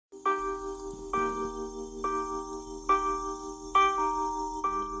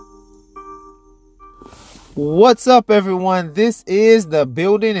What's up, everyone? This is the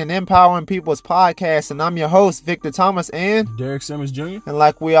Building and Empowering People's podcast, and I'm your host, Victor Thomas, and Derek Simmons Jr. And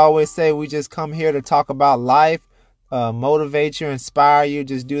like we always say, we just come here to talk about life, motivate you, inspire you,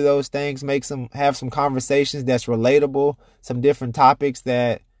 just do those things, have some conversations that's relatable, some different topics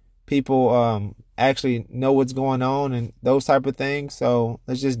that people actually know what's going on and those type of things. So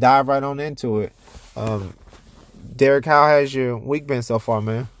let's just dive right on into it. Derek, how has your week been so far,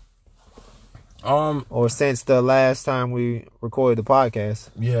 man? Or since the last time we recorded the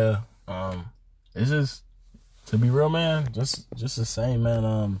podcast? Yeah. It's just, to be real, man, just the same,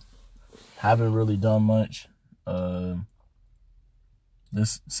 man. Haven't really done much.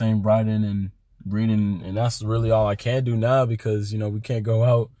 This same writing and reading, and that's really all I can do now because, we can't go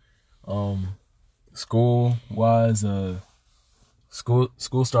out. School-wise,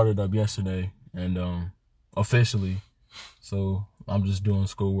 school started up yesterday and officially. So I'm just doing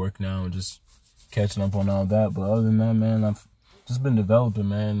schoolwork now and just catching up on all that. But other than that, man, I've just been developing,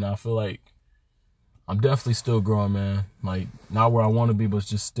 man. And I feel like I'm definitely still growing, man. Like, not where I want to be, but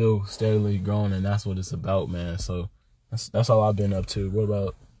just still steadily growing, and that's what it's about, man. So that's all I've been up to.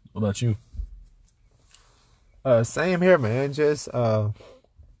 What about you? Same here, man. Just like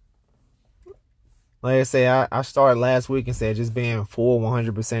I say, I started last week and said just being full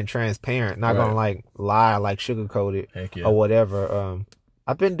 100% transparent, not gonna like lie, like sugarcoat it or whatever.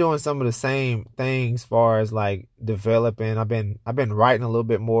 I've been doing some of the same things as far as like developing. I've been writing a little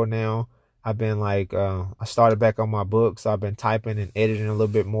bit more now. I've been like I started back on my book, so I've been typing and editing a little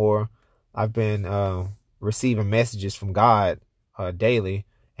bit more. I've been receiving messages from God daily,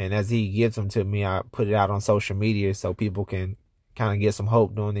 and as He gives them to me, I put it out on social media so people can kind of get some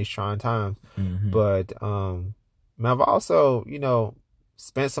hope during these trying times. Mm-hmm. But I've also,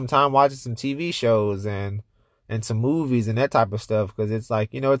 spent some time watching some TV shows and some movies and that type of stuff, because it's like,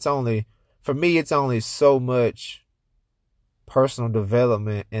 it's only so much personal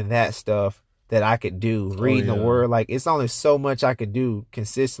development and that stuff that I could do reading the word. Like, it's only so much I could do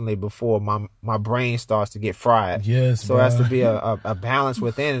consistently before my brain starts to get fried. Yes, so it has to be a balance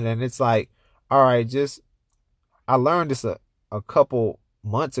within it. And it's like, all right, I learned this a couple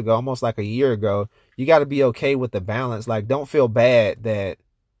months ago, almost like a year ago. You got to be okay with the balance. Like, don't feel bad that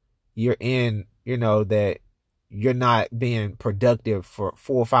you're that you're not being productive for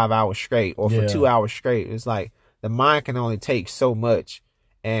 4 or 5 hours straight or for 2 hours straight. It's like the mind can only take so much,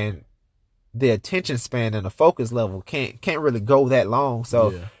 and the attention span and the focus level can't really go that long.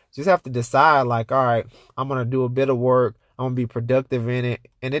 So just have to decide, like, all right, I'm going to do a bit of work. I'm going to be productive in it.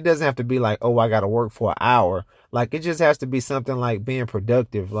 And it doesn't have to be like, oh, I got to work for an hour. Like, it just has to be something like being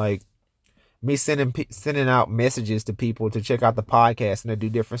productive. Like me sending out messages to people to check out the podcast and to do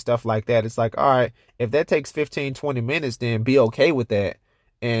different stuff like that. It's like, all right, if that takes 15, 20 minutes, then be okay with that.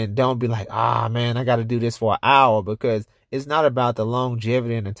 And don't be like, man, I got to do this for an hour, because it's not about the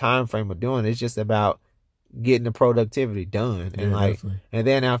longevity and the time frame of doing it. It's just about getting the productivity done. And and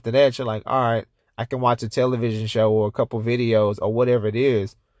then after that, you're like, all right, I can watch a television show or a couple videos or whatever it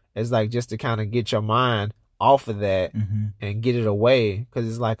is. It's like just to kind of get your mind off of that and get it away. Because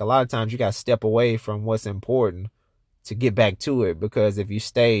it's like a lot of times you got to step away from what's important to get back to it. Because if you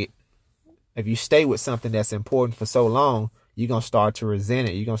stay with something that's important for so long, you're going to start to resent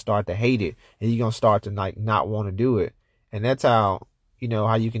it. You're going to start to hate it. And you're going to start to like not want to do it. And that's how,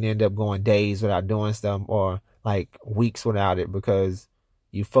 how you can end up going days without doing stuff, or like weeks without it, because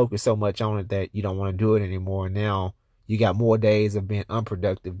you focus so much on it that you don't want to do it anymore. And now you got more days of being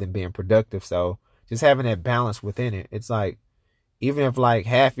unproductive than being productive. So just having that balance within it. It's like, even if like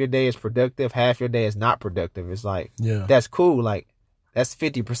half your day is productive, half your day is not productive, it's like, that's cool. Like, that's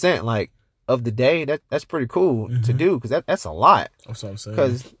 50%. Like, of the day, that's pretty cool to do, because that's a lot. That's what I'm saying.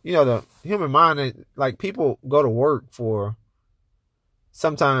 Because the human mind, like, people go to work for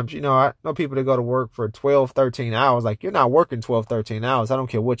sometimes, I know people that go to work for 12, 13 hours. Like, you're not working 12, 13 hours. I don't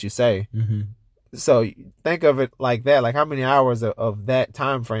care what you say. So think of it like that. Like, how many hours of that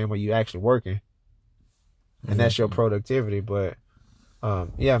time frame are you actually working? And that's your productivity. But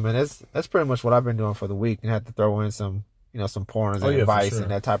yeah, man, that's pretty much what I've been doing for the week, and have to throw in some some pointers and advice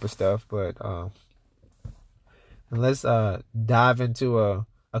and that type of stuff. But and let's dive into a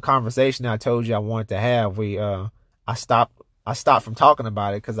conversation I told you I wanted to have. I stopped from talking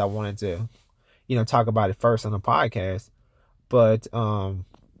about it because I wanted to talk about it first on the podcast. But I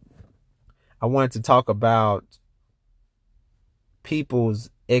wanted to talk about people's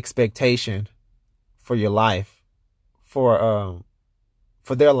expectation for your life, for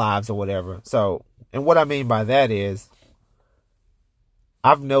their lives or whatever. So, and what I mean by that is,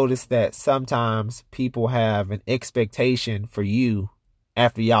 I've noticed that sometimes people have an expectation for you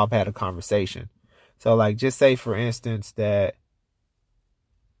after y'all have had a conversation. So like, just say for instance that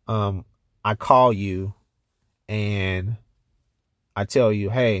I call you and I tell you,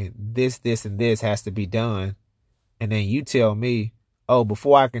 hey, this, and this has to be done. And then you tell me, oh,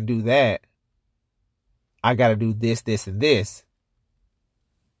 before I can do that, I got to do this, and this.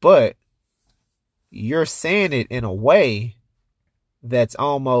 But you're saying it in a way that's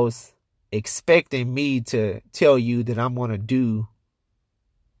almost expecting me to tell you that I'm going to do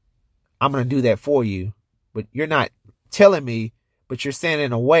that for you. But you're not telling me, but you're saying it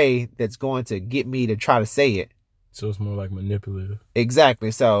in a way that's going to get me to try to say it. So it's more like manipulative.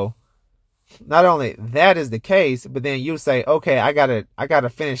 Exactly. So not only that is the case, but then you say, okay, I gotta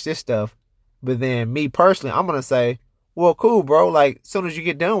finish this stuff. But then me personally, I'm gonna say, well, cool, bro. Like, as soon as you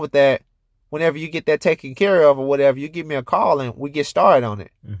get done with that, whenever you get that taken care of or whatever, you give me a call and we get started on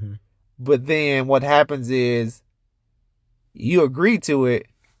it. Mm-hmm. But then what happens is you agree to it,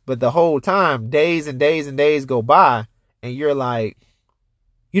 but the whole time, days and days and days go by, and you're like,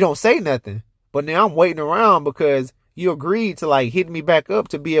 you don't say nothing. But now I'm waiting around because you agreed to like hit me back up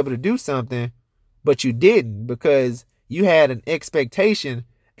to be able to do something, but you didn't because you had an expectation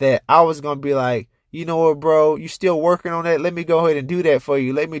that I was going to be like, you know what, bro, you still working on that? Let me go ahead and do that for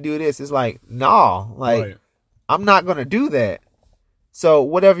you. Let me do this. It's like, nah, like, right. I'm not going to do that. So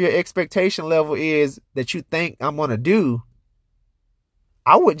whatever your expectation level is that you think I'm going to do,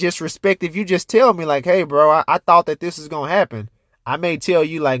 I would just respect if you just tell me like, hey, bro, I thought that this was going to happen. I may tell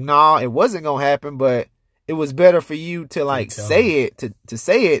you like, nah, it wasn't going to happen, but it was better for you to like say it, to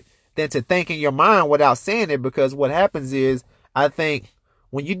say it than to think in your mind without saying it. Because what happens is, I think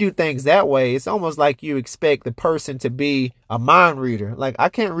when you do things that way, it's almost like you expect the person to be a mind reader. Like, I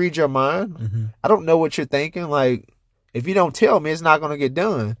can't read your mind. Mm-hmm. I don't know what you're thinking. Like, if you don't tell me, it's not going to get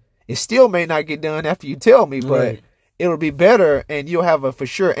done. It still may not get done after you tell me, but right. It'll be better and you'll have a for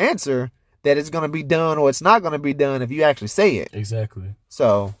sure answer that it's going to be done or it's not going to be done if you actually say it. Exactly.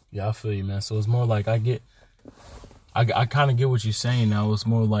 So. Yeah, I feel you, man. So it's more like I kind of get what you're saying now. It's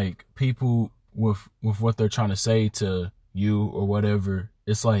more like people with what they're trying to say to you or whatever.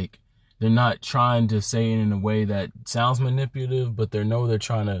 It's like they're not trying to say it in a way that sounds manipulative, but they're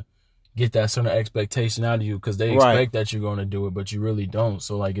trying to get that sort of expectation out of you because they expect that you're going to do it, but you really don't.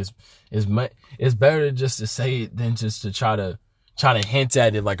 So like it's better just to say it than just to try to hint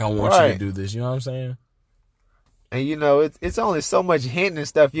at it like I want you to do this. You know what I'm saying? And you know, it's only so much hinting and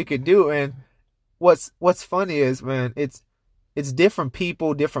stuff you can do. And what's funny is, man, it's different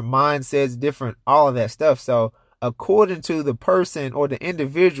people, different mindsets, different all of that stuff. So according to the person or the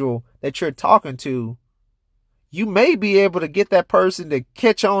individual that you're talking to, you may be able to get that person to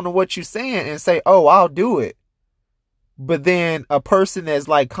catch on to what you're saying and say, oh, I'll do it. But then a person that's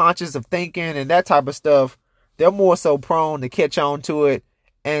like conscious of thinking and that type of stuff, they're more so prone to catch on to it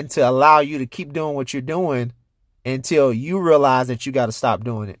and to allow you to keep doing what you're doing until you realize that you got to stop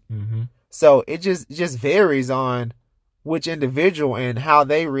doing it. Mm-hmm. So it just varies on which individual and how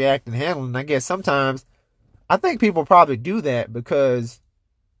they react and handle it. And I guess sometimes I think people probably do that because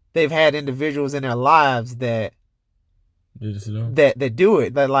they've had individuals in their lives that do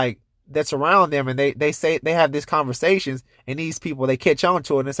it, that like that's around them, and they say they have these conversations, and these people, they catch on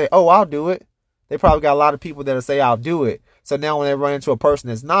to it and say, oh, I'll do it. They probably got a lot of people that'll say I'll do it. So now when they run into a person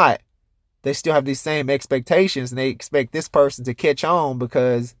that's not, they still have these same expectations, and they expect this person to catch on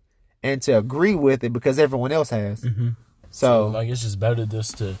and to agree with it because everyone else has. Mm-hmm. So like it's just better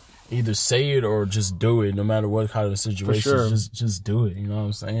just to either say it or just do it, no matter what kind of situation. Sure. Just do it. You know what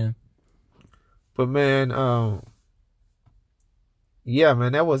I'm saying? But man, yeah,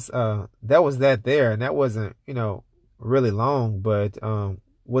 man, that was that there, and that wasn't, you know, really long. But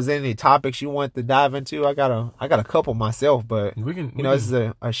was there any topics you want to dive into? I got a couple myself, but this is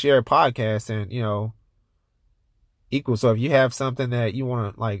a shared podcast, and you know, equal. So if you have something that you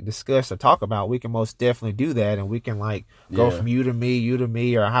want to like discuss or talk about, we can most definitely do that, and we can like go from you to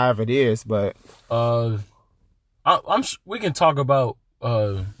me, or however it is. But we can talk about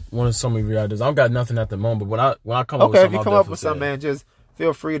one of some of your ideas. I've got nothing at the moment, but when I come up with something, if you come up with something, man, just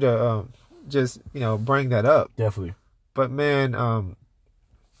feel free to just, you know, bring that up. Definitely. But man,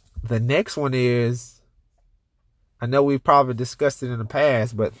 the next one is, I know we've probably discussed it in the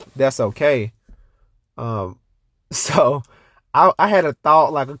past, but that's okay. So I had a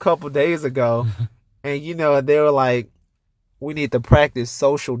thought like a couple days ago, and you know, they were like, we need to practice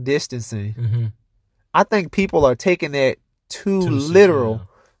social distancing. Mm-hmm. I think people are taking that too literal. Yeah.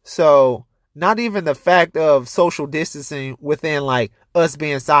 So not even the fact of social distancing within like us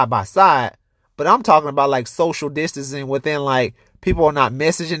being side by side, but I'm talking about like social distancing within like people are not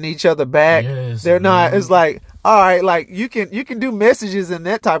messaging each other back. Yes, they're not. It's like all right, like you can do messages and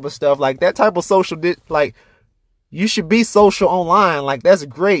that type of stuff, like that type of social, like you should be social online. Like that's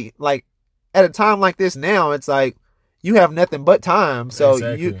great. Like at a time like this now, it's like you have nothing but time. So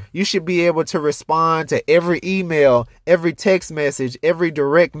you should be able to respond to every email, every text message, every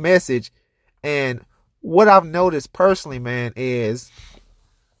direct message. And what I've noticed personally, man, is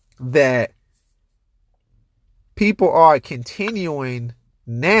that people are continuing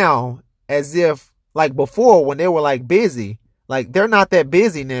now as if like before when they were like busy. Like they're not that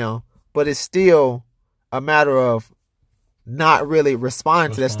busy now, but it's still a matter of not really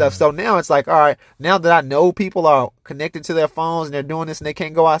responding to that stuff. So now it's like, all right, now that I know people are connected to their phones and they're doing this and they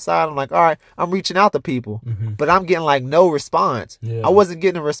can't go outside, I'm like, all right, I'm reaching out to people, but I'm getting like no response. I wasn't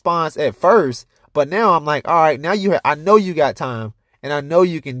getting a response at first, but now I'm like, all right, now I know you got time and I know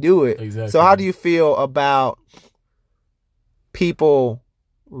you can do it. Exactly. So how do you feel about people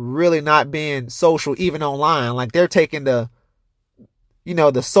really not being social even online? Like they're taking the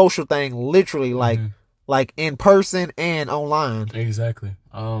social thing literally, like in person and online. Exactly.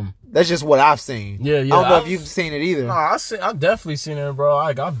 That's just what I've seen. Yeah. I don't know if you've seen it either. No, I've definitely seen it, bro.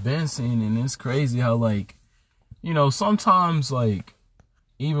 Like I've been seeing it, and it's crazy how like, sometimes like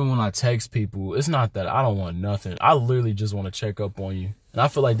even when I text people, it's not that I don't want nothing. I literally just want to check up on you. And I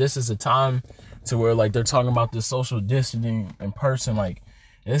feel like this is a time to where like they're talking about this social distancing in person, like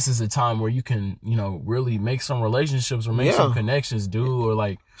this is a time where you can, really make some relationships or make some connections, dude, or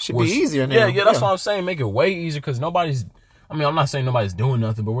like should be easier now. Yeah, that's what I'm saying. Make it way easier because I'm not saying nobody's doing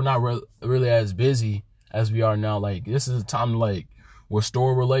nothing, but we're not really as busy as we are now. Like this is a time to like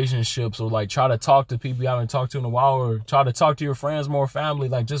restore relationships or like try to talk to people you haven't talked to in a while or try to talk to your friends, more family,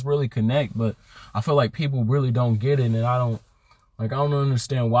 like just really connect. But I feel like people really don't get it, and I don't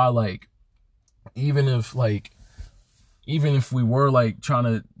understand why. Like even if we were like trying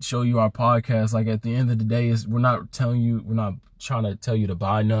to show you our podcast, like at the end of the day, we're not trying to tell you to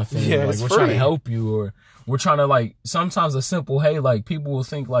buy nothing. Yeah, like we're trying to help you, or we're trying to like sometimes a simple hey, like people will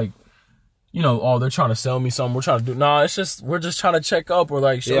think like, oh, they're trying to sell me something. We're trying to do we're just trying to check up or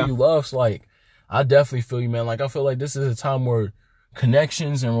like show you love. So like I definitely feel you, man. Like I feel like this is a time where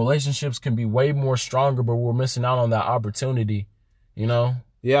connections and relationships can be way more stronger, but we're missing out on that opportunity,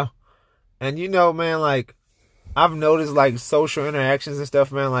 Yeah. And man, like I've noticed like social interactions and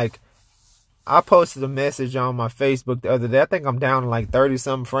stuff, man. Like I posted a message on my Facebook the other day. I think I'm down to like 30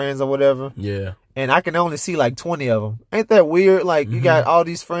 something friends or whatever. Yeah. And I can only see like 20 of them. Ain't that weird? Like you got all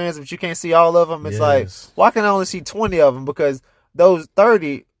these friends, but you can't see all of them. It's like, why can I only see 20 of them? Because those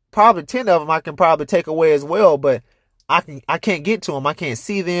 30, probably 10 of them I can probably take away as well. But I can't get to them. I can't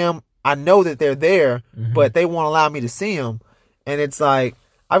see them. I know that they're there, but they won't allow me to see them. And it's like,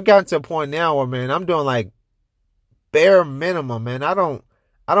 I've gotten to a point now where, man, I'm doing like bare minimum, man. I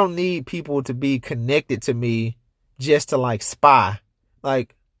don't need people to be connected to me just to like spy.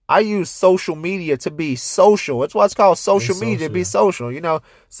 Like I use social media to be social. That's why it's called social media, to be social,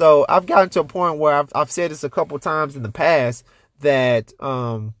 So I've gotten to a point where I've said this a couple times in the past that,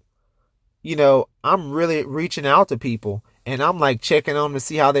 I'm really reaching out to people and I'm like checking on them to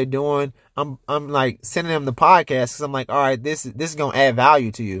see how they're doing. I'm like sending them the podcast because I'm like, all right, this is going to add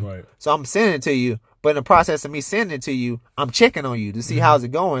value to you. Right. So I'm sending it to you. But in the process of me sending it to you, I'm checking on you to see how's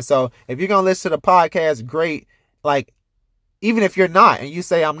it going. So if you're going to listen to the podcast, great. Like, even if you're not and you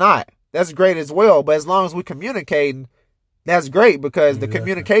say I'm not, that's great as well. But as long as we're communicating, that's great because the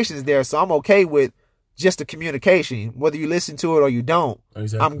communication is there. So I'm okay with just the communication, whether you listen to it or you don't.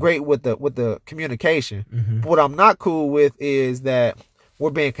 Exactly. I'm great with the communication. But what I'm not cool with is that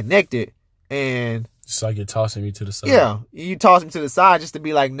we're being connected and it's like you're tossing me to the side. Yeah, you toss me to the side just to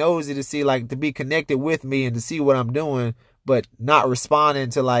be like nosy to see, like to be connected with me and to see what I'm doing, but not responding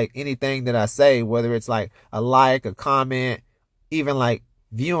to like anything that I say, whether it's like a comment, even like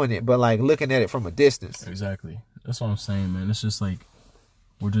viewing it, but like looking at it from a distance. Exactly. That's what I'm saying, man. It's just like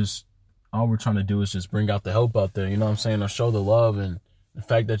all we're trying to do is just bring out the help out there, you know what I'm saying, or show the love, and the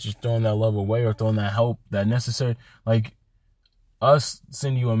fact that you're throwing that love away or throwing that help, that necessary, like us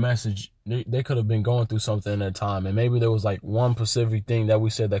sending you a message, they could have been going through something at that time, and maybe there was like one specific thing that we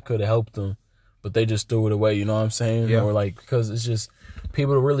said that could have helped them, but they just threw it away, you know what I'm saying? Yeah. Or like, because it's just,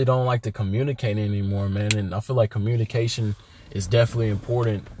 people really don't like to communicate anymore, man, and I feel like communication is definitely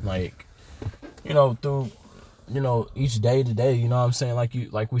important, like, through, each day to day, you know what I'm saying?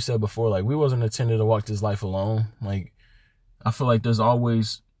 Like we said before, like we wasn't intended to walk this life alone. Like, I feel like there's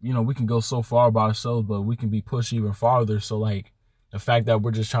always, we can go so far by ourselves, but we can be pushed even farther. So like, the fact that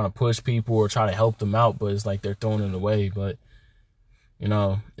we're just trying to push people or try to help them out, but it's like they're throwing it away. But,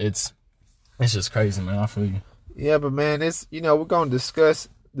 it's just crazy, man. I feel you. Yeah, but man, it's, we're going to discuss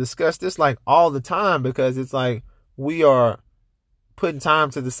discuss this like all the time because it's like we are putting time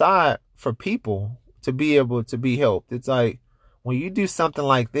to the side for people to be able to be helped. It's like when you do something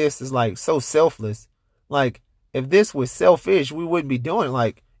like this, it's like so selfless. Like if this was selfish, we wouldn't be doing it.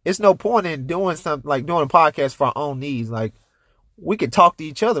 Like it's no point in doing something like doing a podcast for our own needs. Like we could talk to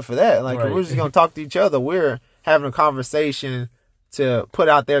each other for that. Like if we're just gonna talk to each other, we're having a conversation to put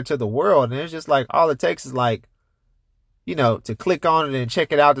out there to the world. And it's just like all it takes is like, you know, to click on it and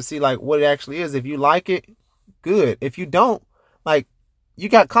check it out to see like what it actually is. If you like it, good. If you don't, like you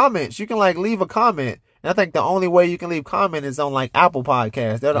got comments. You can like leave a comment. And I think the only way you can leave comment is on like Apple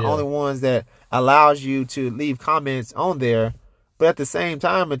Podcasts. They're the only ones that allows you to leave comments on there. But at the same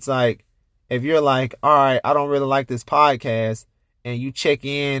time, it's like if you're like, all right, I don't really like this podcast, and you check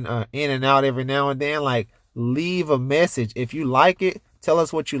in and out every now and then, like leave a message. If you like it, tell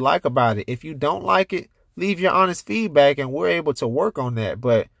us what you like about it. If you don't like it, leave your honest feedback and we're able to work on that.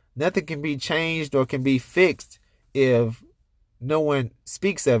 But nothing can be changed or can be fixed if no one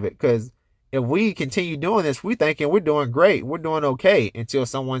speaks of it. Because if we continue doing this, we thinking we're doing great, we're doing okay until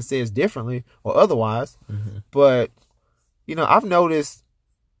someone says differently or otherwise. But, you know, I've noticed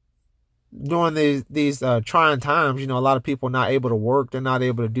during these trying times, you know, a lot of people not able to work, they're not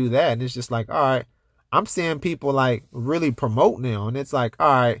able to do that. And it's just like, all right, I'm seeing people like really promote now. And it's like, all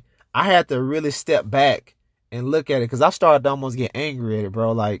right, I had to really step back and look at it because I started to almost get angry at it,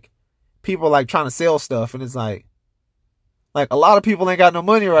 bro. Like people like trying to sell stuff. And it's like a lot of people ain't got no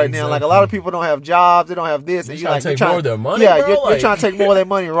money right now. Like a lot of people don't have jobs. They don't have this. And you're like, take more of their money. Yeah, bro? You're trying to take more of their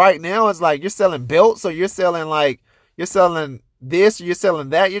money right now. It's like you're selling belts. So you're selling this, you're selling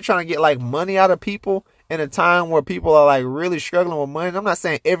that. You're trying to get like money out of people in a time where people are like really struggling with money. I'm not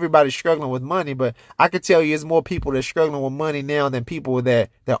saying everybody's struggling with money, but I could tell you it's more people that's struggling with money now than people that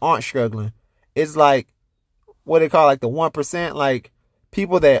aren't struggling. It's like what they call like the 1%, like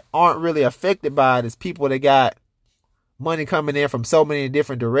people that aren't really affected by it is people that got money coming in from so many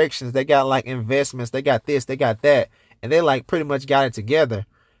different directions. They got like investments, they got this, they got that, and they like pretty much got it together.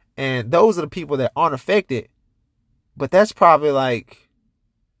 And those are the people that aren't affected. But that's probably like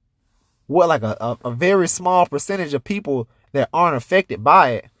what, like a very small percentage of people that aren't affected by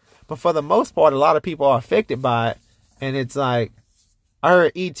it. But for the most part, a lot of people are affected by it. And it's like, I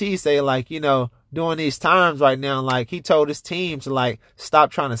heard E.T. say like, you know, during these times right now, like he told his team to like,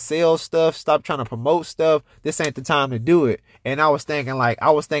 stop trying to sell stuff, stop trying to promote stuff. This ain't the time to do it. And I was thinking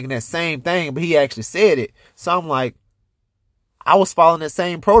that same thing, but he actually said it. So I'm like, I was following that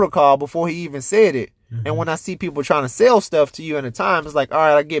same protocol before he even said it. And when I see people trying to sell stuff to you in a time, it's like, all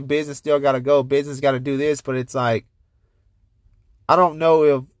right, I get business still got to go. Business got to do this. But it's like, I don't know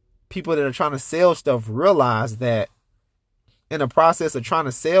if people that are trying to sell stuff realize that in the process of trying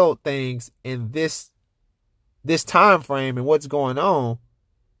to sell things in this time frame and what's going on,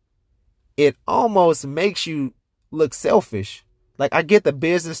 it almost makes you look selfish. Like I get the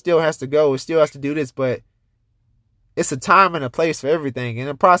business still has to go. It still has to do this, but it's a time and a place for everything. In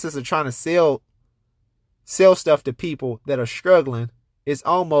the process of trying to sell stuff to people that are struggling, it's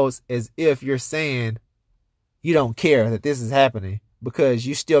almost as if you're saying you don't care that this is happening because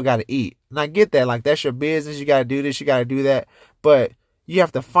you still got to eat. And I get that. Like, that's your business. You got to do this. You got to do that. But you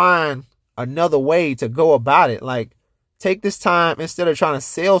have to find another way to go about it. Like, take this time instead of trying to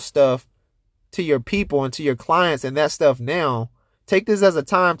sell stuff to your people and to your clients and that stuff now. Take this as a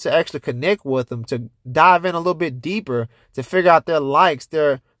time to actually connect with them, to dive in a little bit deeper, to figure out their likes,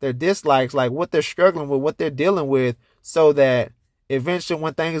 their dislikes, like what they're struggling with, what they're dealing with, so that eventually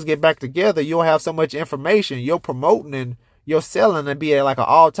when things get back together, you'll have so much information. You're promoting and you're selling and be at like an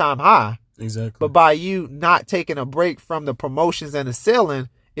all-time high. Exactly. But by you not taking a break from the promotions and the selling,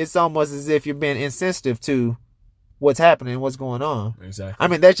 it's almost as if you're being insensitive to what's happening, what's going on. Exactly. I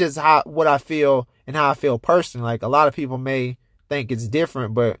mean, that's just what I feel and how I feel personally. Like, a lot of people may think it's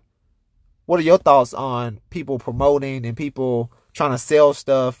different, but what are your thoughts on people promoting and people trying to sell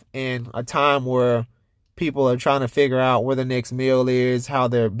stuff in a time where people are trying to figure out where the next meal is, how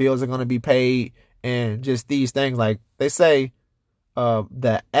their bills are going to be paid, and just these things? Like they say,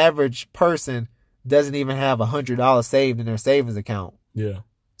 the average person doesn't even have $100 saved in their savings account. Yeah.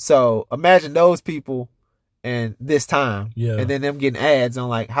 So imagine those people and this time, and then them getting ads on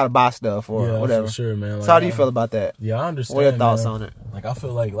like how to buy stuff or whatever. For sure, man. Like, so how do you feel about that? Yeah, I understand. What are your thoughts on it? Like, I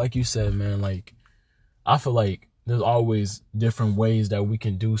feel like you said, man, like, I feel like there's always different ways that we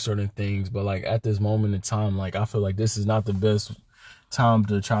can do certain things, but like at this moment in time, like I feel like this is not the best time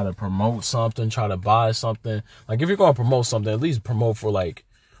to try to promote something, try to buy something. Like, if you're gonna promote something, at least promote for like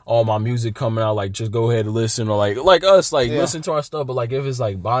all my music coming out, like just go ahead and listen, or like us, like listen to our stuff. But like if it's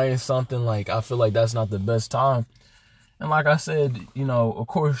like buying something, like I feel like that's not the best time. And like I said, you know, of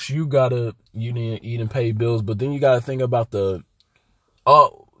course you need to eat and pay bills, but then you gotta think about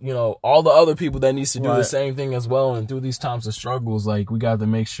you know, all the other people that needs to do the same thing as well. And through these times of struggles, like, we got to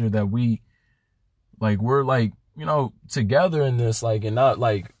make sure that we're like, you know, together in this, like, and not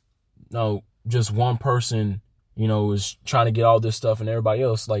like, no, just one person, you know, is trying to get all this stuff and everybody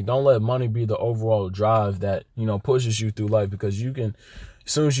else. Like, don't let money be the overall drive that, you know, pushes you through life, because you can,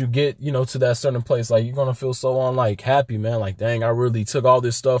 as soon as you get, you know, to that certain place, like, you're going to feel so like happy, man. Like, dang, I really took all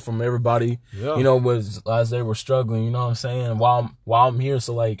this stuff from everybody, you know, as they were struggling, you know what I'm saying? While I'm here.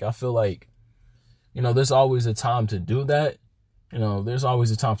 So, like, I feel like, you know, there's always a time to do that. You know, there's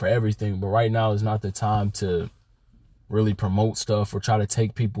always a time for everything, but right now is not the time to really promote stuff or try to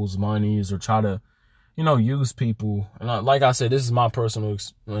take people's monies or try to, you know, use people. And like I said, this is my personal,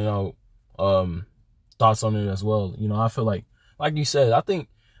 you know, thoughts on it as well. You know, I feel like you said, I think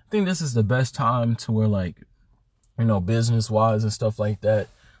this is the best time to where, like, you know, business wise and stuff like that,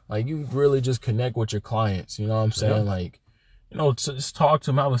 like, you really just connect with your clients. You know what I'm saying? Like, you know, just talk to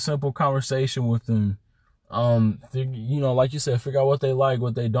them, have a simple conversation with them. You know, like you said, figure out what they like,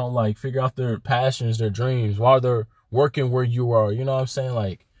 what they don't like, figure out their passions, their dreams, while they're working where you are. You know what I'm saying?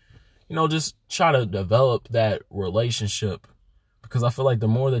 Like, you know, just try to develop that relationship, because I feel like the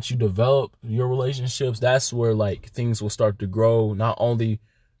more that you develop your relationships, that's where, like, things will start to grow, not only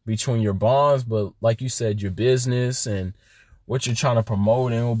between your bonds, but like you said, your business and what you're trying to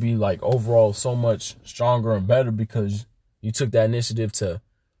promote, and it will be, like, overall so much stronger and better because you took that initiative to,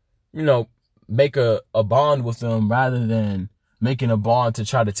 you know, make a bond with them rather than making a bond to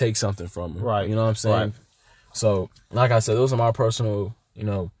try to take something from them. Right. You know what I'm saying? Right. So, like I said, those are my personal, you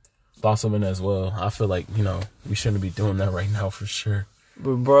know, thoughts on it as well. I feel like, you know, we shouldn't be doing that right now for sure.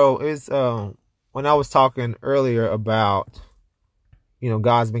 But bro, it's when I was talking earlier about, you know,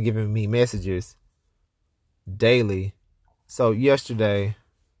 God's been giving me messages daily. So yesterday,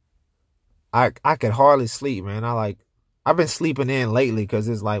 I could hardly sleep, man. I've been sleeping in lately because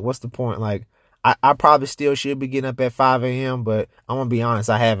it's like, what's the point? Like, I probably still should be getting up at 5 a.m., but I'm going to be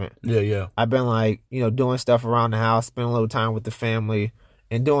honest, I haven't. Yeah. I've been, like, you know, doing stuff around the house, spending a little time with the family,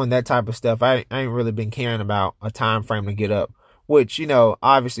 and doing that type of stuff. I ain't really been caring about a time frame to get up, which, you know,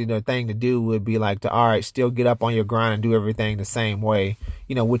 obviously the thing to do would be like all right, still get up on your grind and do everything the same way,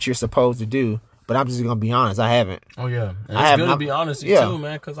 you know, what you're supposed to do. But I'm just going to be honest, I haven't. Oh, yeah. And it's good to be honest with you too,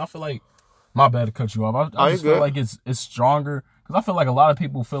 man, because I feel like, my bad to cut you off. I just feel like it's stronger, because I feel like a lot of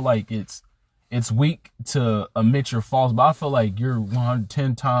people feel like it's weak to admit your faults, but I feel like you're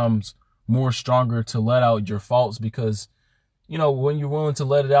 110 times more stronger to let out your faults, because, you know, when you're willing to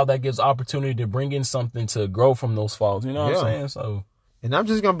let it out, that gives opportunity to bring in something to grow from those faults. You know what I'm saying? So, and I'm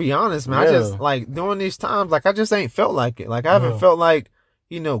just gonna be honest, man. I just, like, during these times, like, I just ain't felt like it. Like, I haven't felt like,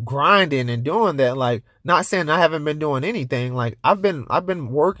 you know, grinding and doing that. Like, not saying I haven't been doing anything. Like, I've been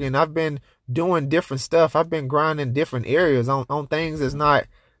working. I've been doing different stuff. I've been grinding different areas on things that's not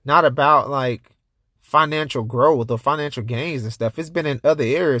about, like, financial growth or financial gains and stuff. It's been in other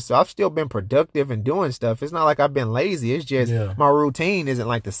areas. So I've still been productive and doing stuff. It's not like I've been lazy. It's just my routine isn't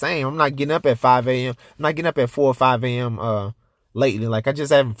like the same. I'm not getting up at 5 a.m. I'm not getting up at 4 or 5 a.m. Lately. Like, I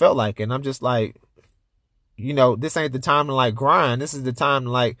just haven't felt like it. And I'm just like, you know, this ain't the time to, like, grind. This is the time to,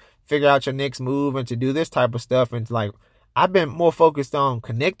 like, figure out your next move and to do this type of stuff. And to, like, I've been more focused on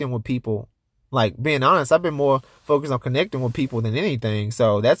connecting with people. Like, being honest, I've been more focused on connecting with people than anything.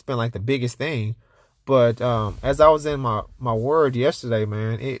 So that's been, like, the biggest thing. But as I was in my word yesterday,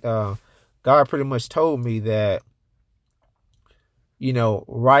 man, God pretty much told me that, you know,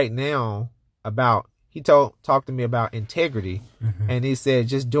 right now he talked to me about integrity. And he said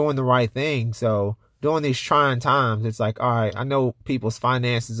just doing the right thing. So during these trying times, it's like, all right, I know people's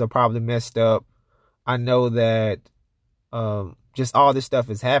finances are probably messed up. I know that just all this stuff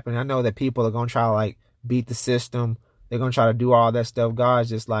is happening. I know that people are going to try to, like, beat the system. They're going to try to do all that stuff. God's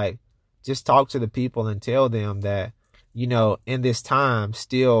just like, just talk to the people and tell them that, you know, in this time,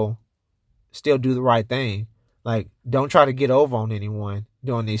 still do the right thing. Like, don't try to get over on anyone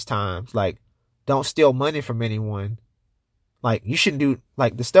during these times. Like, don't steal money from anyone. Like, you shouldn't do,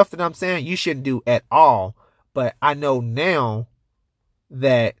 like, the stuff that I'm saying, you shouldn't do at all. But I know now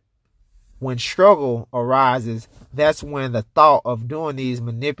that when struggle arises, that's when the thought of doing these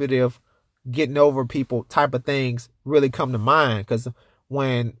manipulative, getting over people type of things really come to mind. Because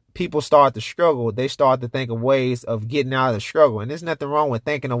when people start to struggle, they start to think of ways of getting out of the struggle. And there's nothing wrong with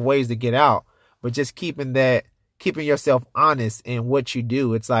thinking of ways to get out, but just keeping yourself honest in what you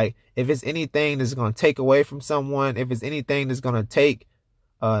do. It's like, if it's anything that's going to take away from someone, if it's anything that's going to take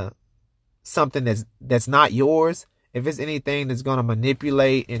something that's not yours, if it's anything that's going to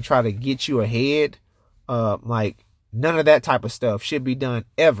manipulate and try to get you ahead, like, none of that type of stuff should be done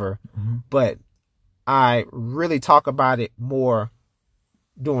ever. Mm-hmm. But I really talk about it more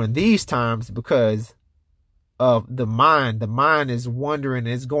during these times because of the mind. The mind is wondering,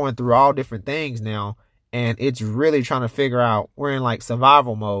 it's going through all different things now, and it's really trying to figure out. We're in like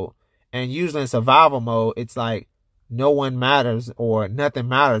survival mode, and usually in survival mode, it's like no one matters or nothing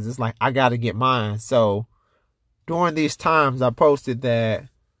matters. It's like, I got to get mine. So during these times, I posted that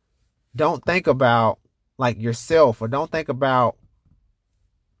don't think about like yourself, or don't think about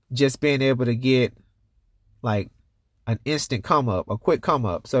just being able to get like an instant come up, a quick come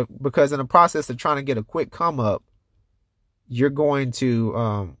up. So because in the process of trying to get a quick come up, you're going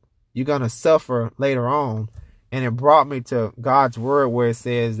to suffer later on. And it brought me to God's word where it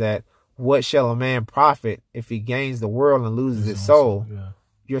says that what shall a man profit if he gains the world and loses his soul? Yeah.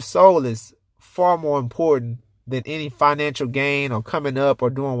 Your soul is far more important than any financial gain or coming up or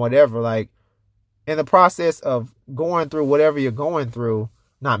doing whatever. Like, in the process of going through whatever you're going through,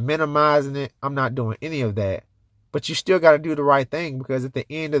 not minimizing it, I'm not doing any of that. But you still got to do the right thing, because at the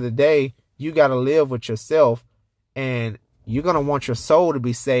end of the day, you got to live with yourself, and you're going to want your soul to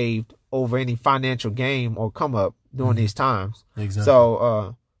be saved over any financial gain or come up during these times. Exactly.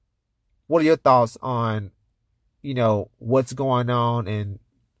 So, what are your thoughts on, what's going on and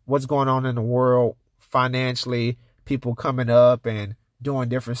what's going on in the world financially, people coming up and doing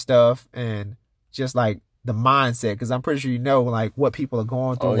different stuff, and just like the mindset? Because I'm pretty sure like what people are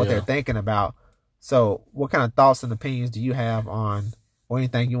going through, what they're thinking about. So what kind of thoughts and opinions do you have on, or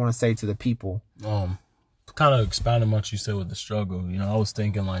anything you want to say to the people? Kind of expanding on what you said with the struggle. I was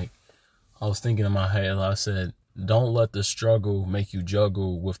thinking in my head, I said, don't let the struggle make you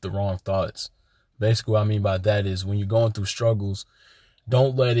juggle with the wrong thoughts. Basically, what I mean by that is, when you're going through struggles,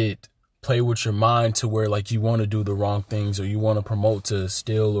 don't let it play with your mind to where like you want to do the wrong things, or you want to promote to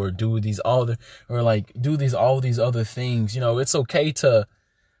steal, or do all these other things. It's okay to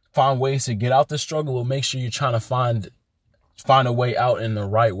find ways to get out the struggle, but make sure you're trying to find a way out in the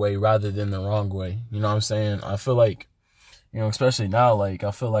right way rather than the wrong way. You know what I'm saying? I feel like, especially now, like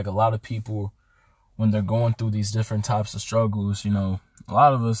I feel like a lot of people, when they're going through these different types of struggles, a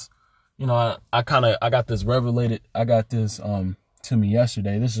lot of us, I got this to me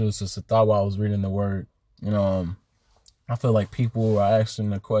yesterday. This was just a thought while I was reading the word. I feel like people are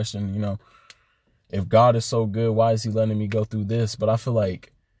asking the question, if God is so good, why is he letting me go through this? But I feel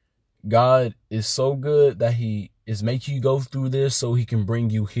like God is so good that he is making you go through this so he can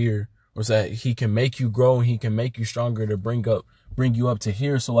bring you here, or so that he can make you grow and he can make you stronger to bring you up to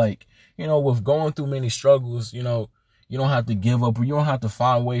here. So like, with going through many struggles, you don't have to give up, or you don't have to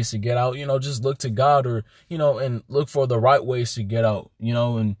find ways to get out. Just look to God, or, and look for the right ways to get out,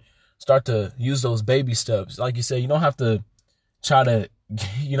 and start to use those baby steps. Like you said, you don't have to try to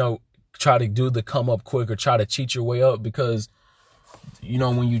do the come up quick, or try to cheat your way up, because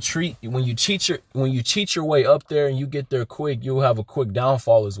when you cheat your way up there and you get there quick, you'll have a quick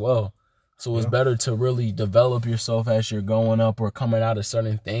downfall as well. So it's better to really develop yourself as you're going up or coming out of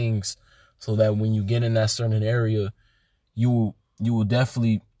certain things, so that when you get in that certain area, you will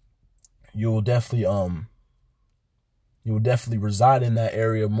definitely reside in that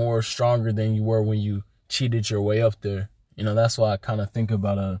area more stronger than you were when you cheated your way up there. That's why I kind of think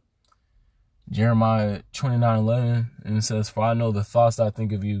about Jeremiah 29:11, and it says, "For I know the thoughts I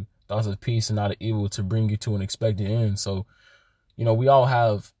think of you, thoughts of peace and not of evil, to bring you to an expected end." So, we all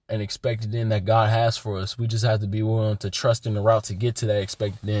have an expected end that God has for us. We just have to be willing to trust in the route to get to that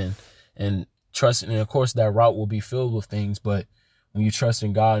expected end, and trust. And of course, that route will be filled with things. But when you trust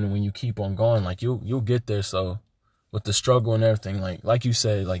in God and when you keep on going, like you'll get there. So, with the struggle and everything, like you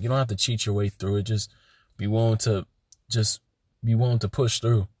said, like you don't have to cheat your way through it. Just be willing to push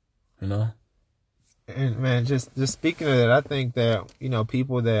through. And man, just speaking of that, I think that,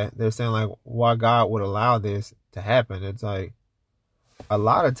 people that they're saying like why God would allow this to happen, it's like a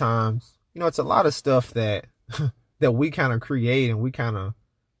lot of times, it's a lot of stuff that that we kind of create and we kind of,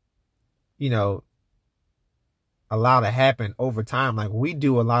 allow to happen over time. Like we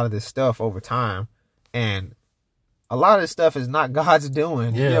do a lot of this stuff over time, and a lot of this stuff is not God's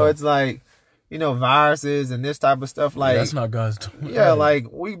doing. Yeah. It's like, viruses and this type of stuff. Like, that's not God's doing. Yeah, like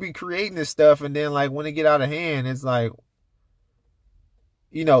we be creating this stuff, and then like when it get out of hand, it's like,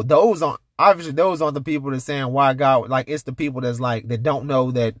 those aren't the people that's saying why God. Like it's the people that's like that don't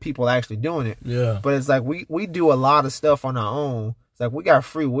know that people are actually doing it. Yeah. But it's like we do a lot of stuff on our own. It's like we got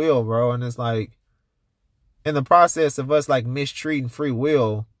free will, bro, and it's like in the process of us like mistreating free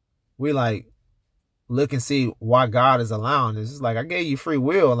will, we like look and see why God is allowing this. It's like, I gave you free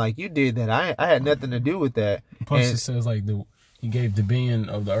will. Like you did that. I had nothing to do with that. Plus it says like he gave the being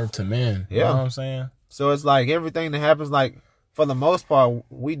of the earth to men. Yeah. You know what I'm saying? So it's like everything that happens, like for the most part,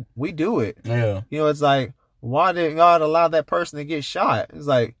 we do it. Yeah. You know, it's like, why did God allow that person to get shot? It's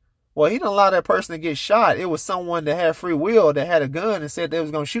like, well, he didn't allow that person to get shot. It was someone that had free will that had a gun and said they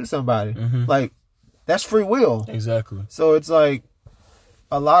was going to shoot somebody. Like, that's free will. Exactly. So it's like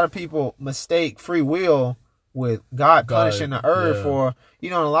a lot of people mistake free will with God punishing the earth for, you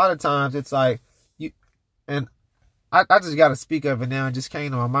know, and a lot of times it's like, and I just got to speak of it now. It just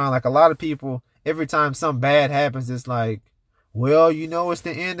came to my mind. Like a lot of people, every time something bad happens, it's like, well, you know, it's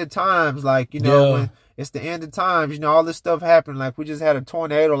the end of times. Like, you know, when it's the end of times, you know, all this stuff happened. Like we just had a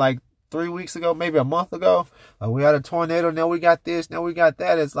tornado like 3 weeks ago, maybe a month ago. Like we had a tornado. Now we got this. Now we got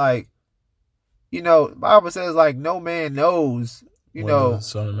that. It's like, you know, the Bible says like no man knows, you know, when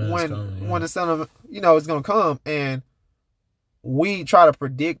the Son of, you know, is going to come. And we try to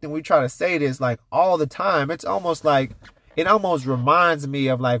predict and we try to say this like all the time. It's almost like, it almost reminds me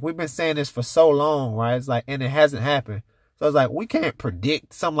of like, we've been saying this for so long, right? It's like, and it hasn't happened. So it's like, we can't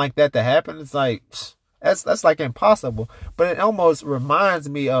predict something like that to happen. It's like, that's like impossible. But it almost reminds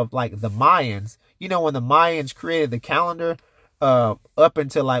me of like the Mayans. You know, when the Mayans created the calendar, up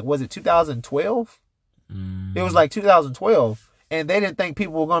until like, was it 2012? It was like 2012. And they didn't think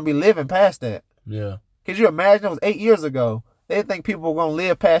people were going to be living past that. Yeah. Could you imagine? It was 8 years ago. They didn't think people were going to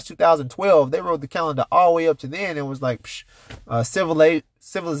live past 2012. They wrote the calendar all the way up to then. It was like,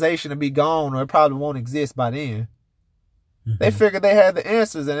 civilization to be gone, or it probably won't exist by then. They figured they had the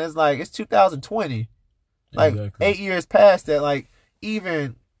answers, and it's like, it's 2020. Like, 8 years past that, like,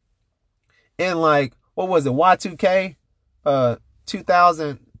 even in, like, what was it, Y2K?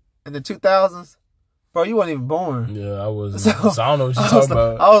 2000, in the 2000s? Bro, you weren't even born. Yeah, I wasn't. So I don't know what you're talking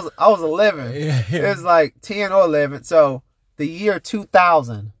about. I was 11. It was like 10 or 11. So, the year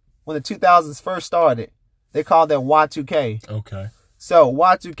 2000, when the 2000s first started, they called that Y2K. Okay. So,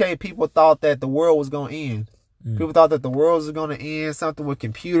 Y2K, people thought that the world was going to end. People thought that the world was going to end, something with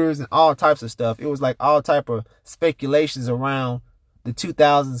computers and all types of stuff. It was like all type of speculations around the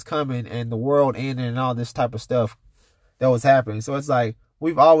 2000s coming and the world ending and all this type of stuff that was happening. So it's like,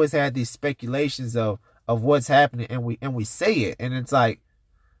 we've always had these speculations of what's happening, and we say it. And it's like,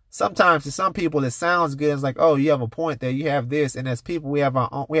 sometimes to some people it sounds good. It's like, oh, you have a point there. You have this. And as people, we have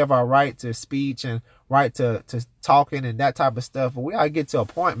our right to speech and right to talking and that type of stuff. But we gotta get to a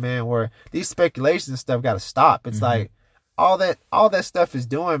point, man, where these speculations and stuff gotta stop. It's like all that stuff is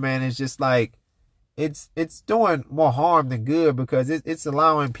doing, man, is just like, it's doing more harm than good, because it's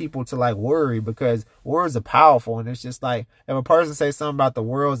allowing people to like worry, because words are powerful. And it's just like, if a person says something about the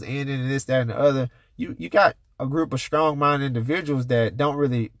world's ending and this, that, and the other, you got a group of strong-minded individuals that don't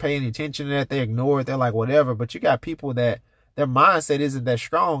really pay any attention to that. They ignore it. They're like, whatever. But you got people that their mindset isn't that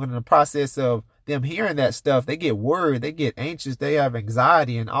strong. And in the process of them hearing that stuff, they get worried. They get anxious. They have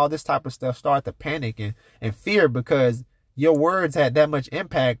anxiety, and all this type of stuff start to panic and fear, because your words had that much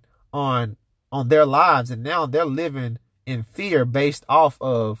impact on their lives. And now they're living in fear based off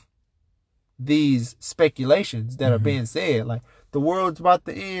of these speculations that are being said. Like, the world's about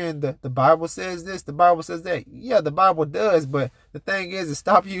to end. The Bible says this. The Bible says that. Yeah, the Bible does. But the thing is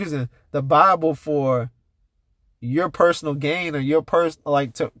stop using the Bible for your personal gain, or your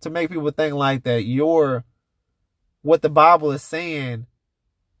like to make people think like that what the Bible is saying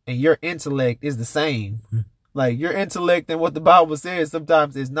and your intellect is the same. Like, your intellect and what the Bible says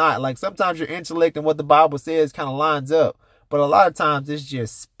sometimes is not. Like, sometimes your intellect and what the Bible says kind of lines up, but a lot of times it's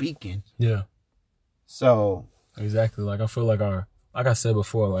just speaking. Yeah. So exactly. Like, I feel like like I said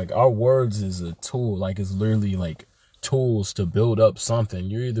before, like, our words is a tool. Like, it's literally like tools to build up something.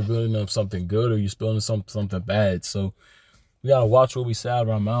 You're either building up something good or you're building something bad. So we gotta watch what we say out of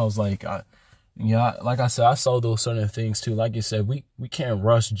our mouths. Like, like I said, I saw those certain things too. Like you said, we can't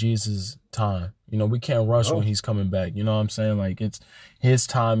rush Jesus' time. You know, we can't rush when he's coming back. You know what I'm saying? Like, his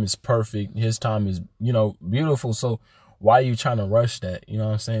time is perfect. His time is, you know, beautiful. So why are you trying to rush that? You know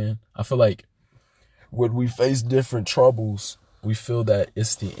what I'm saying? I feel like when we face different troubles, we feel that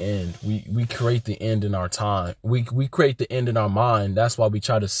it's the end. We create the end in our time. We create the end in our mind. That's why we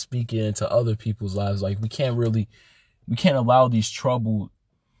try to speak it into other people's lives. Like, we can't allow these trouble.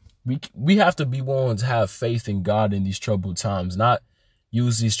 We have to be willing to have faith in God in these troubled times, not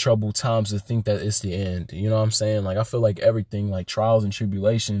use these troubled times to think that it's the end. You know what I'm saying? Like, I feel like everything, like trials and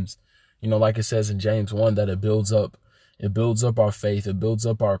tribulations, you know, like it says in James 1, that it builds up our faith. It builds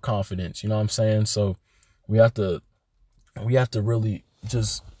up our confidence. You know what I'm saying? So we have to really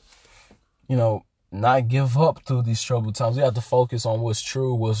just, you know, not give up through these troubled times. We have to focus on what's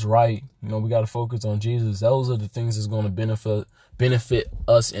true, what's right. You know, we got to focus on Jesus. Those are the things that's going to benefit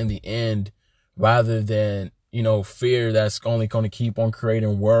us in the end, rather than fear that's only going to keep on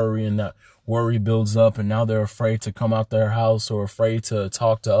creating worry, and that worry builds up, and now they're afraid to come out their house or afraid to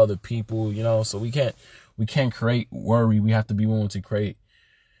talk to other people, so we can't create worry. We have to be willing to create,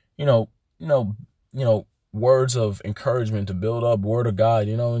 words of encouragement to build up, word of God,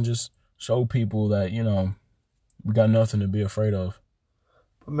 and just show people that, we got nothing to be afraid of.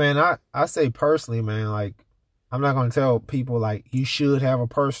 But man, I say personally, man, like, I'm not going to tell people, like, you should have a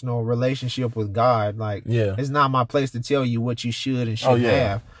personal relationship with God. Like, yeah, it's not my place to tell you what you should and shouldn't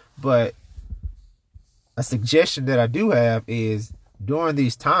have. But a suggestion that I do have is during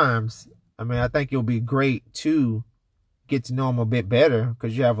these times, I mean, I think it'll be great to get to know him a bit better,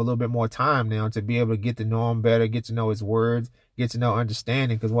 because you have a little bit more time now to be able to get to know him better, get to know his words, get to know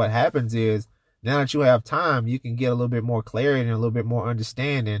understanding. Because what happens is, now that you have time, you can get a little bit more clarity and a little bit more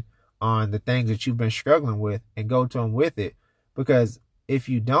understanding on the things that you've been struggling with, and go to him with it. Because if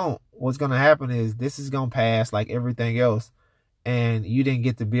you don't, what's going to happen is this is going to pass like everything else, and you didn't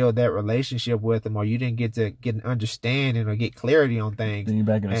get to build that relationship with him, or you didn't get to get an understanding or get clarity on things. Then you're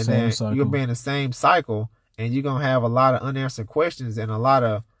back in the same cycle. You'll be in the same cycle, and you're going to have a lot of unanswered questions and a lot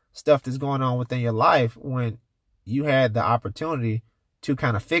of stuff that's going on within your life, when you had the opportunity to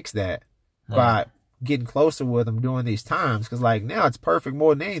kind of fix that by getting closer with him during these times. Because like now it's perfect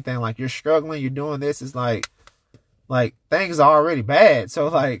more than anything. Like, you're struggling, you're doing this, it's like things are already bad. So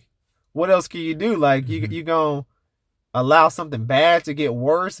like, what else can you do? Like, you gonna allow something bad to get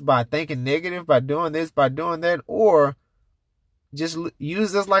worse by thinking negative, by doing this, by doing that, or just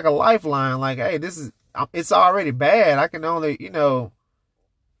use this like a lifeline? Like, hey, it's already bad. I can only, I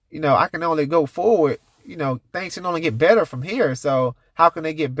can only go forward. Things can only get better from here. So how can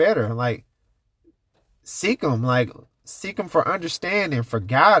they get better? Like, seek them for understanding, for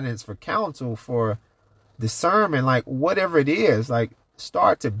guidance, for counsel, for discernment, like whatever it is. Like,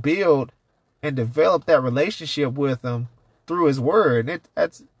 start to build and develop that relationship with him through his word. And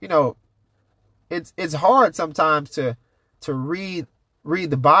it's hard sometimes to read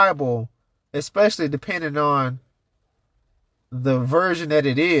the Bible, especially depending on the version that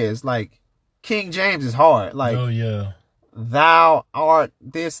it is. Like, King James is hard. Like, oh yeah, thou art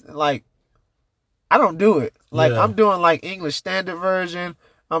this. Like, I don't do it. Like, I'm doing like English Standard Version.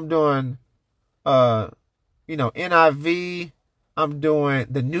 I'm doing, NIV. I'm doing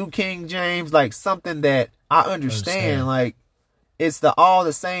the New King James, like something that I understand. Like, it's all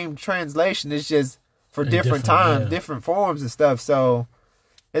the same translation. It's just for different times, different forms and stuff. So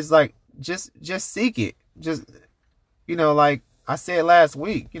it's like, just seek it. Just, like I said last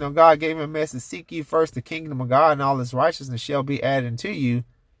week, God gave him a message: seek ye first the kingdom of God, and all his righteousness shall be added to you.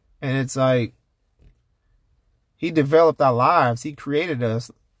 And it's like, he developed our lives. He created us.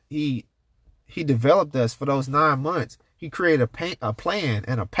 He developed us for those 9 months. He created a plan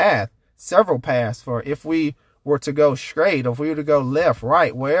and a path, several paths for if we were to go straight, or if we were to go left,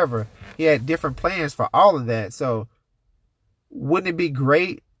 right, wherever. He had different plans for all of that. So wouldn't it be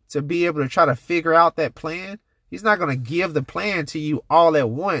great to be able to try to figure out that plan? He's not going to give the plan to you all at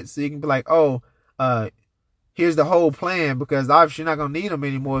once, so you can be like, here's the whole plan, because obviously you're not going to need them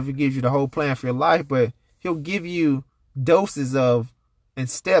anymore if he gives you the whole plan for your life. But he'll give you doses of and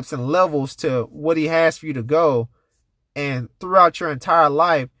steps and levels to what he has for you to go. And throughout your entire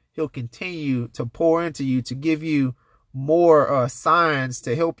life, he'll continue to pour into you, to give you more signs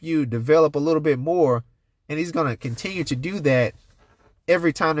to help you develop a little bit more. And he's going to continue to do that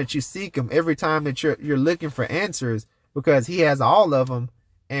every time that you seek him, every time that you're looking for answers, because he has all of them,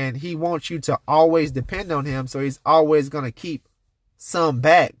 and he wants you to always depend on him. So he's always going to keep some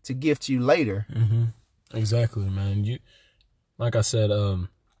back to give to you later. Mm-hmm. Exactly, man. Like I said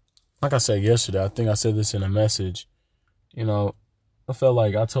yesterday, I think I said this in a message, I felt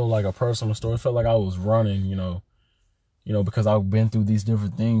like I told like a personal story. I felt like I was running, because I've been through these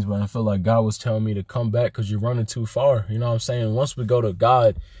different things, but I felt like God was telling me to come back because you're running too far. You know what I'm saying? Once we go to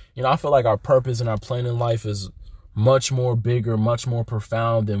God, I feel like our purpose and our plan in life is much more bigger, much more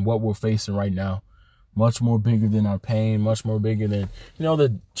profound than what we're facing right now. Much more bigger than our pain, much more bigger than,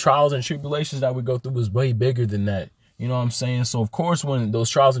 the trials and tribulations that we go through is way bigger than that. You know what I'm saying? So, of course, when those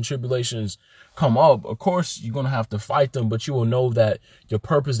trials and tribulations come up, of course, you're going to have to fight them, but you will know that your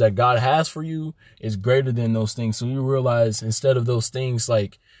purpose that God has for you is greater than those things. So you realize instead of those things,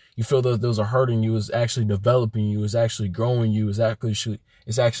 like, you feel that those are hurting you, is actually developing you, is actually growing you, is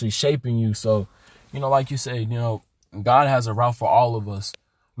actually shaping you. So, like you said, God has a route for all of us.